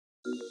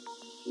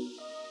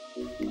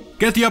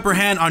Get the upper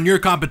hand on your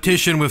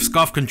competition with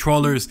SCUF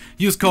controllers.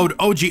 Use code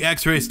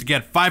OGXRAYZ to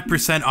get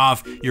 5%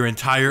 off your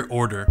entire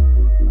order.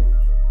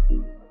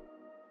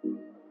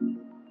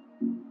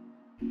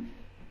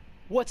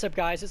 What's up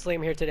guys, it's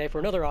Liam here today for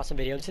another awesome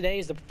video, and today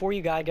is the Before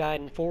You guide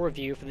and full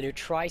review for the new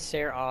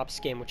Tricera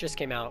skin which just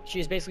came out. She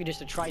is basically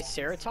just a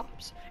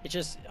Triceratops. It's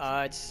just,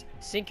 it's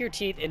Sink Your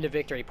Teeth into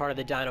Victory, part of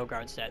the Dino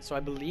Guard set. So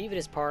I believe it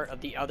is part of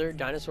the other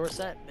dinosaur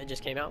set that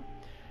just came out.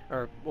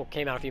 Or, well,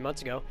 came out a few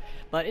months ago.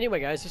 But anyway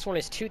guys, this one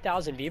is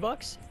 2,000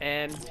 V-Bucks,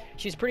 and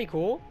she's pretty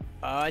cool.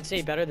 I'd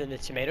say better than the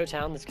Tomato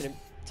Town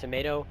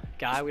Tomato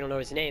guy, we don't know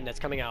his name, that's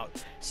coming out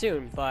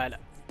soon. But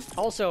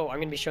also, I'm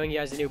going to be showing you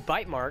guys the new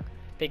Bite Mark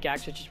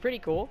pickaxe, which is pretty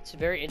cool. It's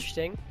very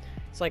interesting.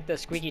 It's like the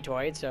squeaky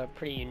toy. It's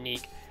pretty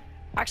unique.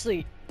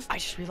 Actually, I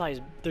just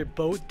realized they're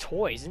both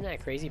toys. Isn't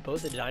that crazy?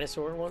 Both the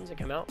dinosaur ones that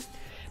come out.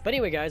 But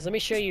anyway, guys, let me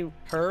show you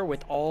her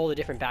with all the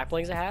different back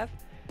blings I have.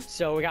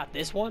 So we got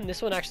this one.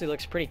 This one actually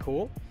looks pretty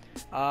cool.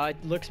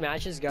 It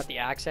matches. Got the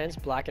accents,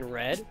 black and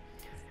red.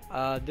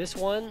 This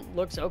one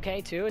looks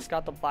okay too. It's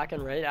got the black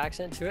and red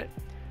accent to it.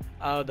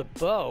 The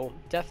bow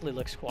definitely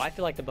looks cool. I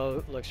feel like the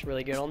bow looks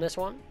really good on this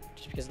one,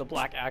 just because of the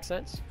black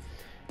accents.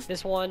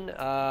 This one,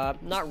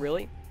 not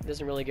really. It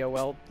doesn't really go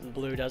well. The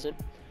blue doesn't.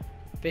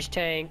 Fish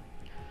tank,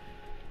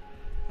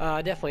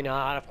 definitely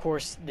not. Of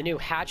course, the new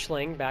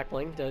hatchling back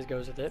bling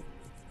goes with it.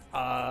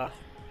 Iron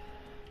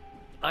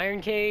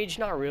cage,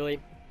 not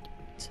really.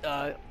 It's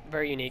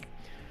very unique.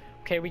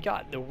 Okay, we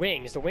got the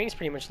wings. The wings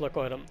pretty much look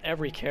on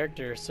every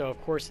character, so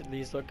of course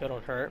these look good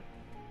on her.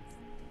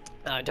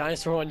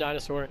 Dinosaur on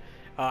dinosaur.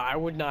 I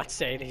would not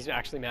say these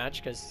actually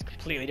match because it's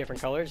completely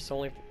different colors. It's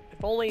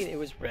if only it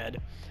was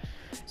red.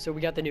 So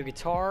we got the new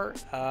guitar,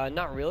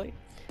 not really,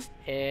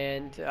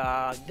 and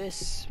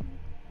this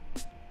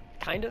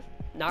kind of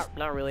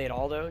not really at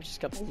all though. Just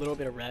got a little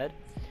bit of red.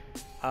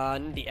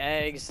 The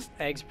eggs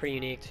pretty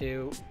unique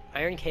too.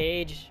 Iron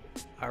cage,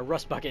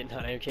 rust bucket,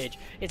 not iron cage.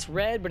 It's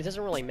red, but it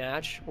doesn't really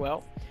match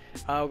well.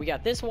 We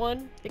got this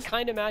one. It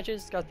kind of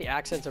matches. It's got the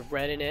accents of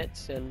red in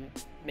it and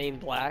main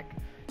black,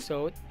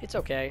 so it's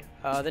okay.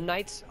 The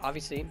knights,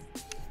 obviously,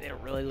 they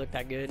don't really look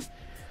that good.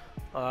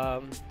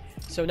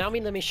 So now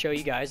let me show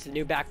you guys the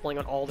new back bling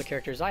on all the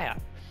characters I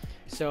have.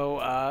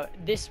 So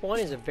this one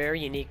is a very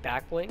unique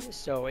back bling,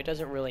 so it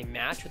doesn't really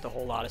match with a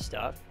whole lot of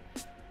stuff.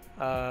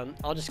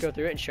 I'll just go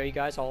through it and show you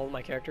guys all of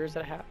my characters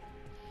that I have.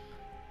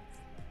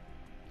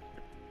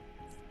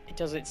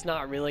 It's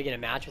not really going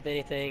to match with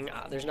anything.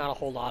 There's not a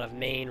whole lot of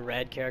main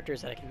red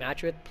characters that I can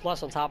match with.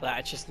 Plus on top of that,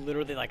 it's just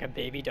literally like a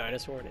baby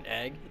dinosaur and an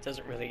egg. It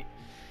doesn't really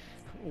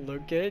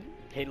look good.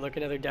 Hate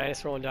looking at another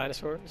dinosaur on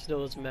dinosaur. It still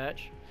doesn't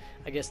match.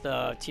 I guess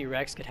the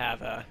T-Rex could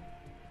have a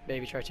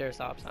baby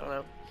Triceratops. I don't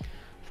know.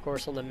 Of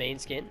course, on the main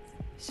skin,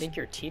 Sink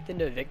Your Teeth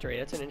into Victory.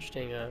 That's an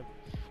interesting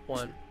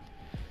one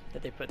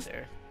that they put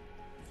there.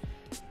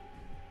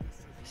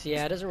 So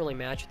yeah, it doesn't really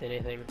match with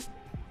anything.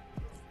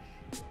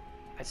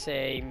 I'd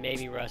say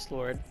maybe Rust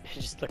Lord. It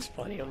just looks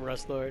funny on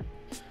Rust Lord.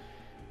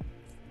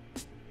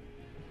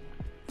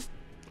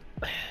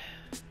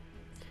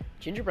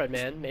 Gingerbread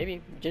Man,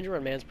 maybe.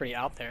 Gingerbread Man's pretty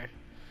out there.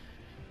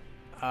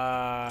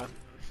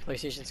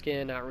 PlayStation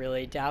skin, not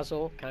really.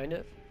 Dazzle,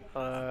 kind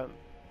of.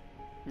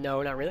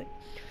 No, not really.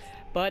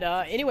 But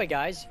anyway,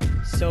 guys,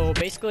 so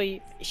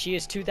basically she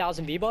is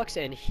 2,000 V-Bucks,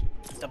 and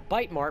the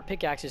Bite Mark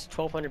pickaxe is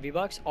 1,200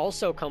 V-Bucks.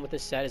 Also come with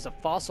this set is a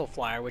Fossil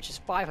Flyer, which is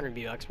 500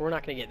 V-Bucks. We're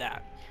not going to get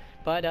that.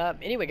 But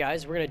anyway,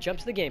 guys, we're going to jump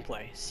to the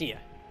gameplay. See ya.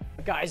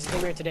 Guys,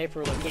 I'm here today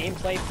for the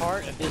gameplay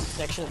part of this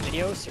section of the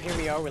video. So here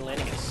we are, we're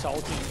landing in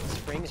Salty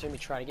Springs. We're going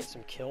to try to get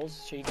some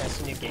kills, show you guys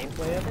some new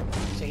gameplay of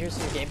it. So here's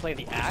some gameplay of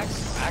the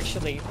axe.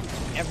 Actually,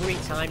 every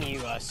time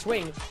you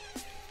swing,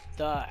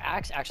 the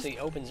axe actually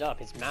opens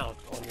up its mouth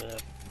on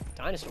the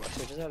dinosaur,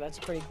 so that's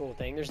a pretty cool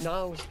thing. There's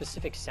no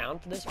specific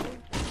sound for this one,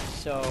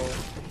 so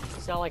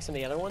it's not like some of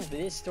the other ones, but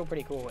it is still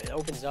pretty cool. It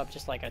opens up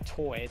just like a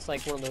toy. It's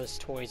like one of those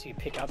toys you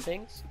pick up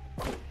things.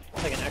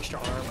 It's like an extra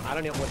arm. I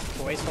don't know what the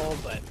toy's called,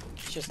 but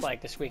it's just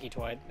like the squeaky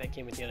toy that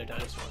came with the other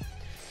dinosaur.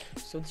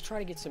 So let's try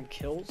to get some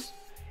kills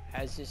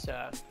as this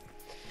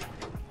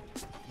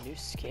new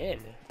skin.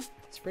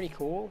 It's pretty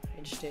cool,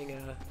 interesting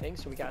thing.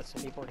 So we got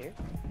some people in here.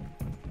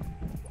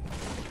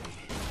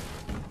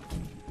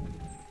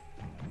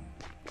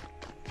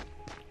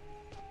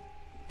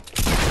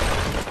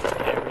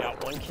 There we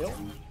got one kill.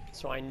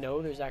 So I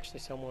know there's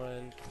actually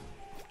someone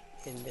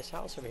in this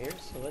house over here.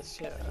 So let's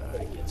get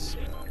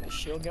the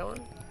shield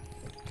going.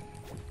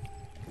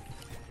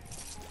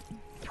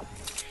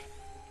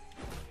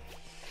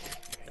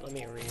 Let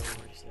me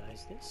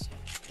resize this.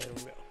 There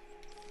we go.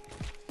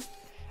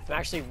 I'm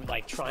actually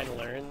like trying to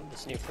learn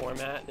this new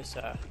format. This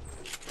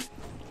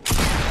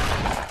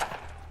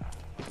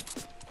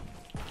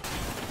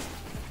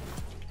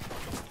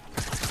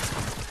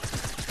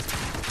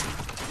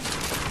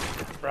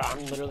bro,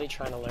 I'm literally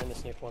trying to learn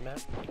this new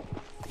format.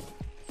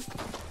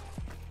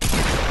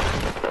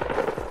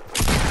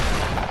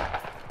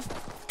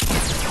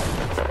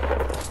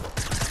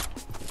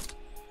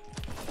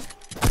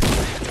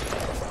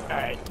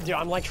 Dude,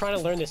 I'm like trying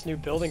to learn this new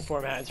building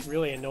format. It's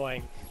really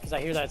annoying because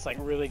I hear that it's like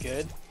really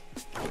good.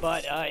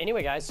 But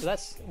anyway, guys, so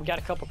we got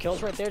a couple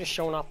kills right there, just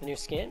showing off the new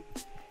skin.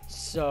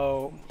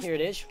 So here it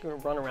is. You're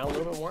gonna run around a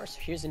little bit more. So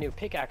here's the new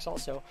pickaxe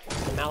also.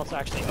 The mouth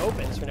actually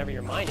opens whenever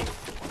you're mining,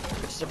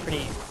 which is a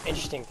pretty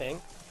interesting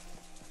thing.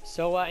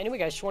 So anyway,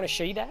 guys, just want to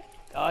show you that.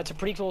 It's a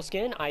pretty cool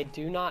skin. I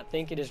do not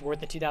think it is worth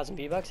the 2,000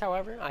 V-Bucks,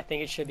 however. I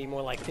think it should be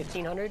more like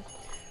 1,500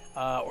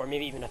 or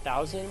maybe even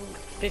 1,000.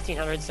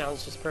 1,500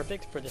 sounds just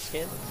perfect for the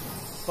skin.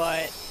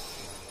 But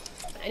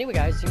anyway,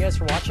 guys, thank you guys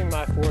for watching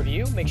my full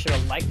review. Make sure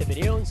to like the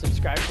video and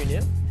subscribe if you're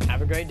new.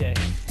 Have a great day.